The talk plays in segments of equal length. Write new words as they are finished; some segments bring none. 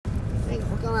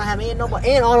have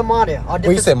nobody. And Automata.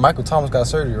 Well, you said Michael Thomas got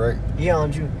surgery, right? Yeah,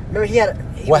 on June. Remember,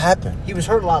 what happened? He was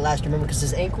hurt a lot last year, remember, because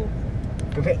his ankle?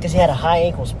 Because he had a high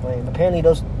ankle sprain. Apparently,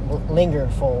 those linger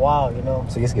for a while, you know.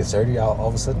 So he has to get surgery all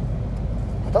of a sudden?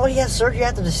 I thought he had surgery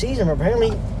after the season, but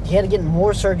apparently he had to get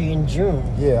more surgery in June.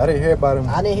 Yeah, I didn't hear about him.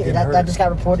 I didn't hear that. That just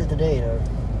got reported today, though.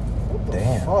 What the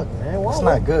damn. fuck, man? That's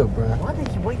not good, bro. Why did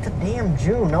he wait till damn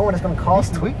June, knowing it's going to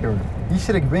cost him? He's tweaking. He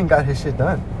should have been got his shit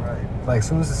done. Right. Like, as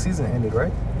soon as the season ended,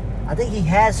 right? I think he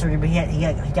had surgery, but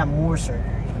he got more surgery.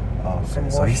 Oh, okay.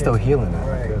 So he's still healing now.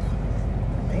 Right.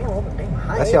 Damn,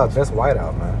 high that's y'all best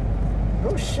whiteout, man.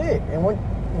 No shit. And when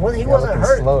he wasn't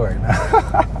hurt. Slow right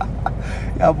now.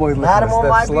 Y'all boys looking a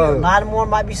step slow. Lattimore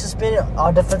might be suspended.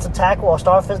 Our defensive tackle, our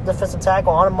star defensive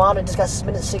tackle, Automata, just got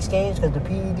suspended 6 games because of the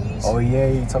PEDs. Oh,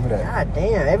 yeah, you told me that. God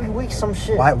damn, every week some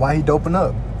shit. Why he doping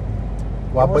up?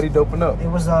 Why buddy doping up? It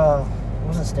wasn't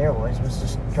steroids. It was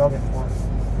just drug informed.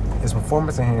 It's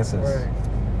performance enhancers. Right.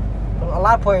 But a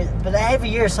lot of players, but every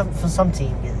year for some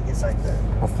team it's like that.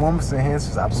 Performance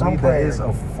enhancers, I believe that is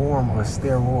a form of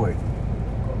steroid.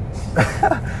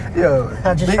 Yo,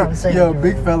 I'm just trying to say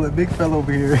big fella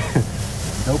over here,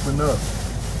 doping up.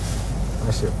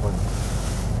 That shit funny.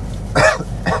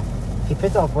 He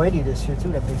picked off Brady this year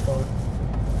too. That big fella.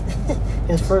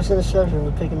 His first interception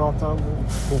was picking off Tom Brady.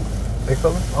 Who? Big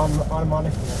fella?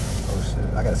 Automatic. Oh shit,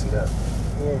 I gotta see that.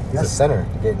 Yeah, he's a center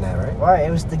getting that, right? Right.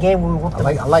 It was the game where we whooped.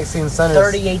 I like seeing centers.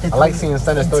 38-3. I like seeing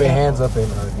centers throw their hands up and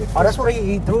get. Oh, that's where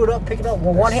he threw it up, pick it up.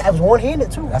 Well, one hand. It was one-handed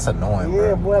too. That's annoying,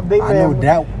 yeah, bro. Boy, big I man.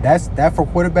 know that for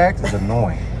quarterbacks is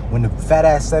annoying. When the fat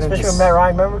ass center. Especially when Matt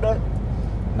Ryan, remember that?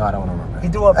 No, I don't remember that. He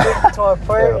threw a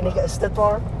prayer and he got stepped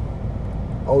on.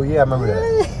 Oh yeah, I remember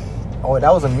that. Oh,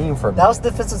 that was a meme for me. That was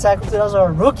defensive tackle too. That was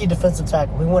our rookie defensive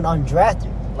tackle. We went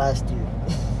undrafted last year.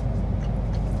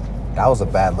 That was a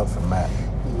bad look for Matt.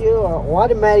 Yeah, why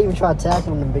did Matt even try to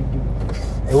tackle him, the big dude?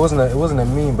 It wasn't a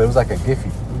meme, but it was like a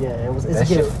Giphy. Yeah, it was. That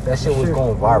shit was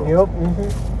going viral. Yep.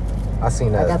 Mm-hmm. I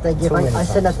seen that. I got that gif. I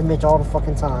send that to Mitch all the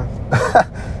fucking time.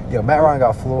 Yo, Matt Ryan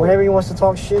got floored. Whenever he wants to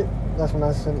talk shit, that's when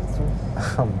I send it to him.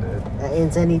 I'm dead. And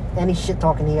it's any shit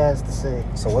talking he has to say.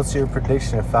 So what's your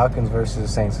prediction? Falcons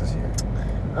versus Saints this year?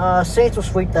 Saints will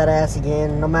sweep that ass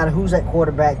again. No matter who's at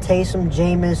quarterback, Taysom,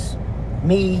 Jameis,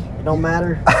 me. It don't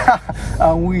matter.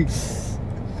 I'm weak.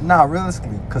 Nah,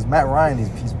 realistically, because Matt Ryan,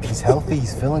 he's healthy,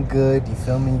 he's feeling good. You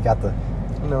feel me? You got the,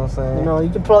 you know what I'm saying? You know, you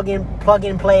can plug in,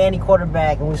 play any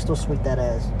quarterback, and we still sweep that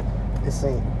ass. This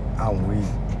ain't. I'm weak.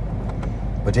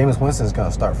 But Jameis Winston's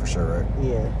gonna start for sure, right?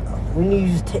 Yeah. We need to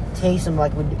use Taysom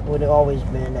like would always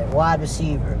been, that wide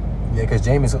receiver. Yeah, because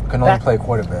Jameis can only play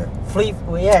quarterback.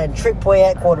 And trick play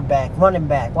at quarterback, running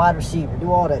back, wide receiver,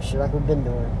 do all that shit like we've been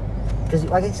doing. Because,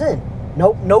 like I said,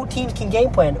 no teams can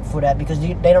game plan for that because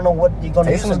they don't know what you're going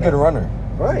to use. Taysom's a good runner.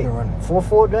 Right.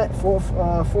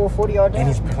 440-yard dash. And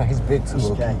he's big too. He's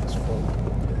jacked.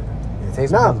 Yeah,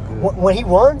 Taysom's good. When he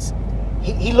runs,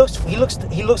 he looks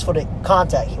for the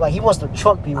contact. He wants to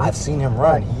truck people. I've seen him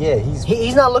run. Yeah,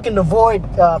 he's not looking to avoid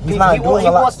people. He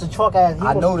wants to truck ass.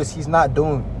 I noticed he's not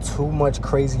doing too much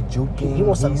crazy juking. He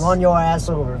wants to run your ass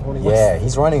over.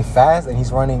 He's running fast and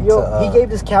he's running. He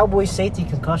gave this Cowboy safety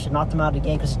concussion, knocked him out of the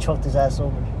game because he trucked his ass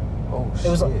over. Oh shit! It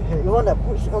was. You want that?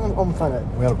 I'm gonna find it.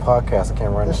 We on a podcast. I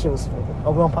can't run. That shit was.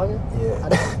 Oh, we on podcast?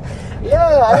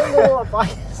 Yeah. I didn't know on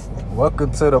podcast.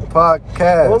 Welcome to the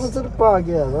podcast. Welcome to the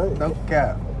podcast, right? No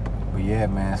cap. But yeah,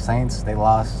 man, Saints, they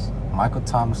lost Michael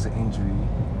Thomas to injury.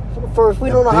 For the first, we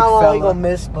don't know how long he's gonna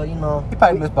miss, but you know. He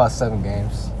probably missed about 7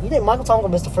 games. You think Michael Thomas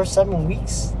gonna miss the first 7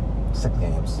 weeks? 6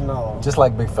 games. No. Just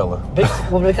like Big Fella.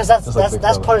 Because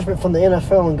that's punishment from the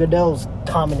NFL and Goodell's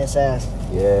communist ass.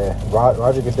 Yeah,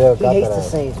 Roger Goodell got that. He hates the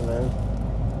Saints, man.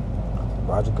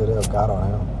 Roger Goodell got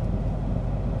on him.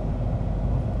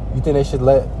 You think they should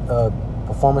let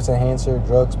performance enhancer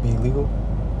drugs be legal?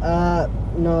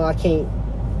 No, I can't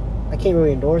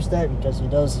really endorse that because it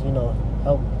does,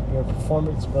 help your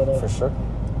performance. But for sure.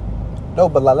 No,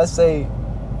 but like, let's say,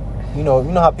 you know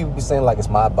how people be saying like it's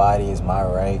my body, it's my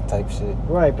right type shit.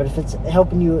 Right, but if it's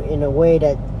helping you in a way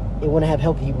that it wouldn't have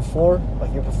helped you before,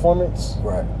 like your performance.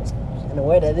 Right. In a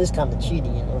way that is kind of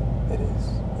cheating,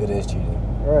 It is cheating.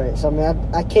 Right. So I mean,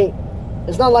 I can't.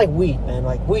 It's not like weed, man.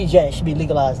 Like weed, it should be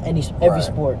legalized every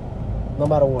sport, no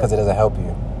matter what. Because it doesn't help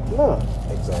you. No.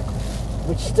 Exactly.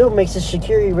 Which still makes the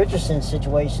Sha'Carri Richardson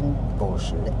situation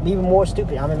bullshit even more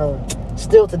stupid. I don't know.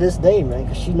 Still to this day, man,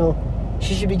 because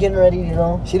she should be getting ready.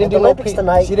 She didn't do no Olympics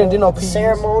tonight. She didn't do no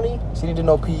ceremony. She didn't do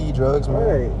no PE drugs, man.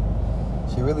 Right.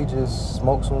 She really just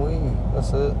smoked some weed.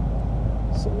 That's it.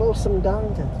 Some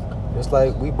Donington. Just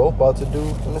like we both about to do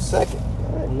in a second.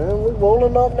 All right, man, we're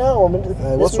rolling up now. I mean,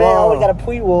 what's this man wrong? always got a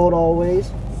pre-rolled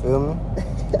always. Feel me?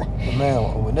 But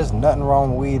man, when there's nothing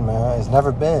wrong with weed, man, it's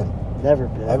never been. Never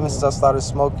been. Ever since I started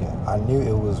smoking, I knew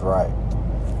it was right.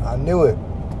 I knew it.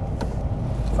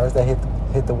 First I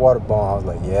hit the water bomb, I was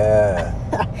like, yeah.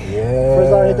 Yeah.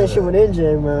 First I hit that shit with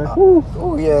NJ, man.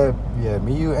 Oh yeah.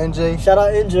 Me, you, NJ. Shout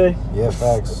out NJ. Yeah,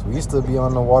 facts. We used to be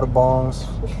on the water bombs.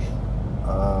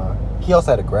 He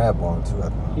also had a grab bomb too, I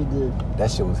think. He did.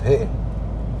 That shit was hitting.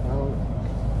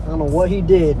 I don't know what he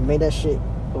did. Made that shit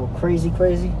go crazy,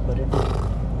 but it did.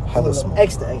 Hella smoke.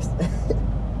 Extra.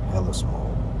 Hella smoke.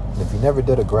 And if you never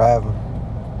did a grab,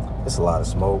 it's a lot of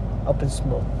smoke. Up in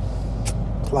smoke.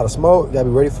 It's a lot of smoke. You gotta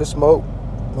be ready for smoke.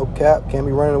 No cap. Can't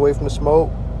be running away from the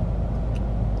smoke.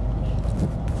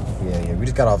 Yeah. We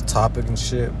just got off topic and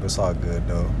shit, but it's all good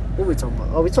though. What we talking about?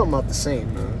 Oh, we talking about the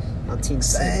same, man. Our team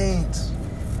Saints.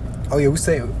 Oh yeah,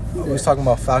 we was talking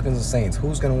about Falcons and Saints.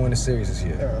 Who's gonna win the series this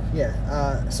year?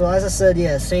 So as I said,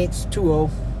 Saints 2-0.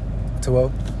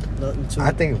 2-0. Nothing to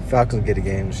I think Falcons get a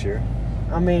game this year.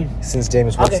 I mean, since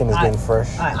Jameis Winston is getting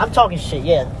fresh. I'm talking shit.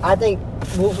 Yeah, I think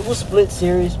we'll split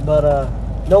series, but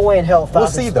no way in hell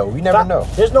Falcons. We'll see though. We never know.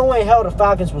 There's no way in hell the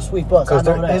Falcons will sweep us. Because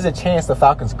there is a chance the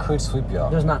Falcons could sweep y'all.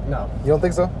 There's not. No. You don't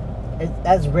think so?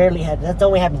 That's rarely happened. That's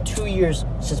only happened 2 years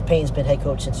since Payton's been head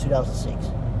coach since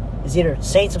 2006. It's either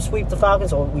Saints have swept the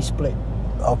Falcons or we split.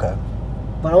 Okay.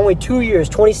 But only 2 years.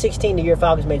 2016, the year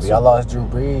Falcons made. Y'all lost Drew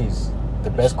Brees,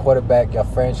 the best quarterback your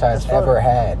franchise ever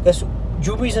had. That's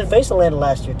Drew Brees didn't face Atlanta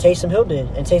last year. Taysom Hill did,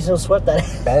 and Taysom Hill swept that.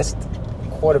 Best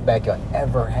quarterback y'all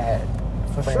ever had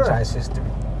for franchise history.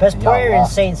 Best player in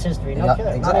Saints history. No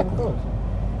kidding. Exactly. Not even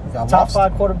close. Top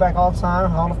 5 quarterback all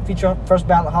time. Future first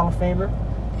ballot Hall of Famer.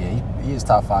 Yeah, he is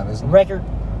top 5, isn't he? Record.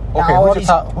 Okay, who's your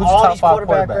top 5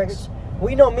 quarterbacks? Records. Well,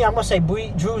 you know me. I'm gonna say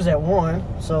Drew's at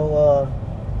 1. So.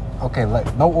 Okay,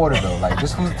 no order though. Like,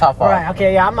 just who's the top 5? Right.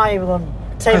 Okay. Yeah, I'm not even gonna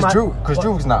say Because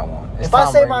Drew's not 1. If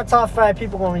I say my top 5,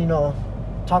 people gonna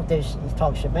talk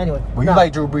shit. But anyway. Well, you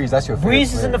like Drew Brees. That's your favorite.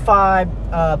 Brees is in the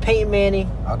 5. Peyton Manning.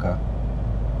 Okay.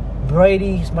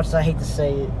 Brady, as much as I hate to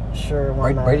say it, sure.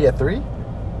 Why not? Brady at 3?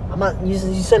 I'm not. You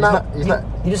said he's not.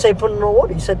 You just say put in no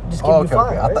order. You said just give me 5.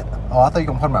 Okay. Right? I thought you were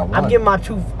gonna put him at 1. I'm giving my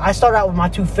 2. I started out with my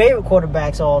 2 favorite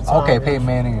quarterbacks all time. Okay, Peyton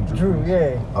Manning and Drew. Brees.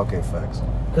 Yeah. Okay, facts.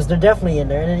 Because they're definitely in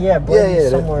there, and then Brady's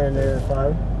somewhere in there at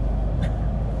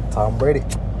 5. Tom Brady.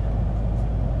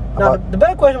 Now the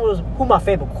better question was who my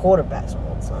favorite quarterbacks of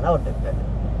all time. That would be better.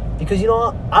 Because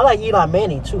I like Eli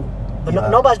Manning too. But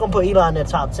nobody's gonna put Eli in their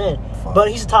top 10. Fuck.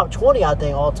 But he's a top 20, I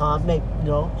think, all time. Maybe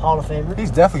Hall of Famer.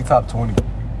 He's definitely top 20.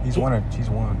 He's one.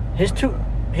 His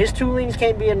two rings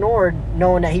can't be ignored,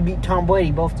 knowing that he beat Tom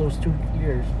Brady both those 2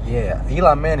 years. Yeah,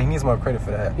 Eli Manning, he needs more credit for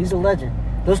that. He's a legend.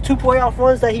 Those 2 playoff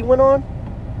runs that he went on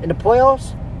in the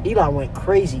playoffs, Eli went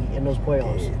crazy in those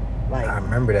playoffs. Yeah. Like, I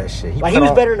remember that shit. He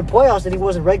was better in the playoffs than he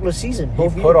was in regular season. He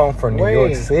put on for New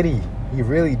York City. He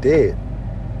really did.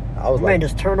 I was man,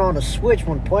 just turn on the switch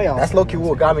when playoffs. That's low-key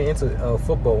what got me into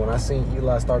football when I seen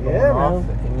Eli start going off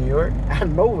in New York. Out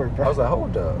of nowhere, bro. I was like,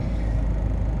 hold up.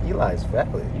 Eli's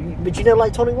valid. But you never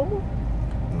liked Tony Romo?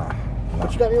 Nah.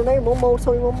 But you got your name, Romo,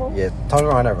 Tony Romo? Yeah, Tony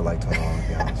Romo, I never liked Tony Romo, to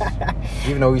be honest.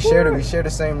 Even though we share the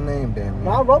same name, damn.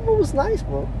 Nah, Romo was nice,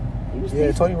 bro. He was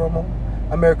decent. Tony Romo.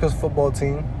 America's football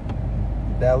team.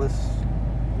 Dallas.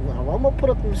 Nah, Romo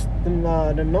put up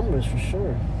the numbers for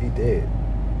sure. He did.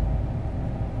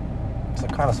 So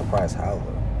kind of surprised how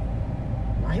though.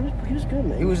 Nah, he was good,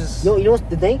 man. He was just. You know what's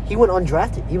the thing? He went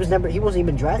undrafted. He wasn't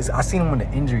even drafted. I seen him with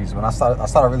the injuries when I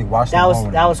started really watching.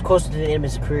 That was closer to the end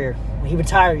of his career. When he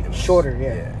retired shorter,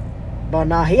 yeah. But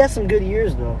nah, he had some good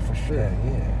years though, for sure.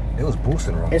 Yeah. It was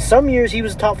boosting Romo. In some years, he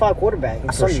was a top 5 quarterback.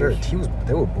 In some years. They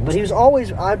were boosting. But he was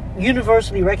always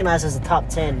universally recognized as a top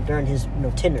 10 during his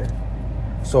tenure.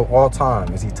 So all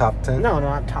time, is he top 10? No,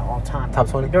 not top all time. Top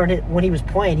 20? When he was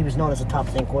playing, he was known as a top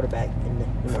 10 quarterback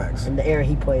in the era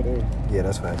he played in. Yeah,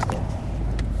 that's facts.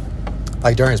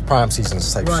 Like during his prime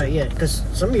seasons type shit. Right, yeah, because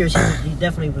some years he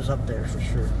definitely was up there for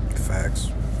sure.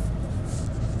 Facts.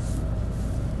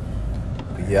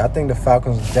 But yeah, I think the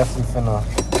Falcons definitely finna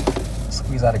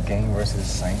squeeze out a game versus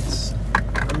Saints.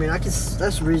 I mean,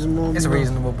 that's reasonable. It's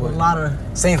reasonable, but a lot of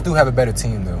Saints do have a better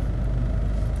team though.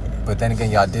 But then again,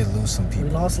 y'all did lose some people.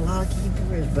 We lost a lot of key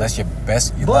players. That's your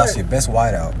best. You lost your best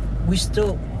wideout. We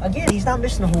still, again, he's not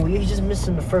missing the whole year. He's just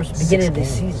missing the beginning of the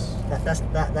season.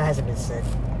 That hasn't been said.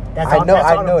 I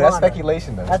know. That's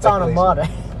speculation though. That's on Amada.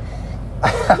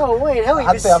 No way, hell,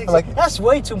 I feel like that's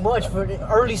way too much for the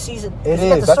early season. It is. He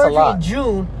got the That's surgery a lot. in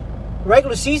June.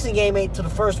 Regular season game ain't to the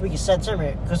first week of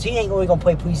September because he ain't really gonna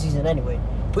play preseason anyway.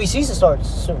 Preseason starts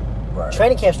soon. Right.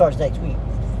 Training camp starts next week.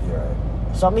 Right.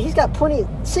 So, I mean, he's got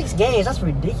 6 games. That's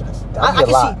ridiculous. That'd I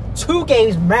be a lot. can see 2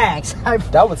 games max.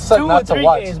 That would suck 2 not or to 3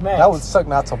 watch. games max. That would suck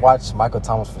not to watch Michael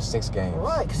Thomas for 6 games.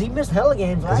 Right, because he missed hella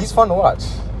games Because last he's fun to watch,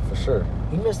 for sure.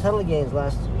 He missed hella games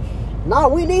last year. Nah,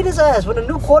 we need his ass with a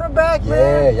new quarterback,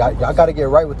 man. Yeah, y'all got to get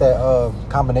right with that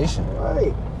combination.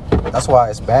 Right. That's why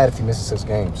it's bad if he misses 6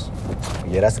 games. But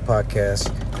yeah, that's the podcast.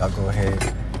 Y'all go ahead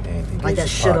and engage Like that the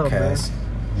shit up, podcast.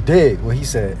 You did what he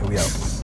said, and we out.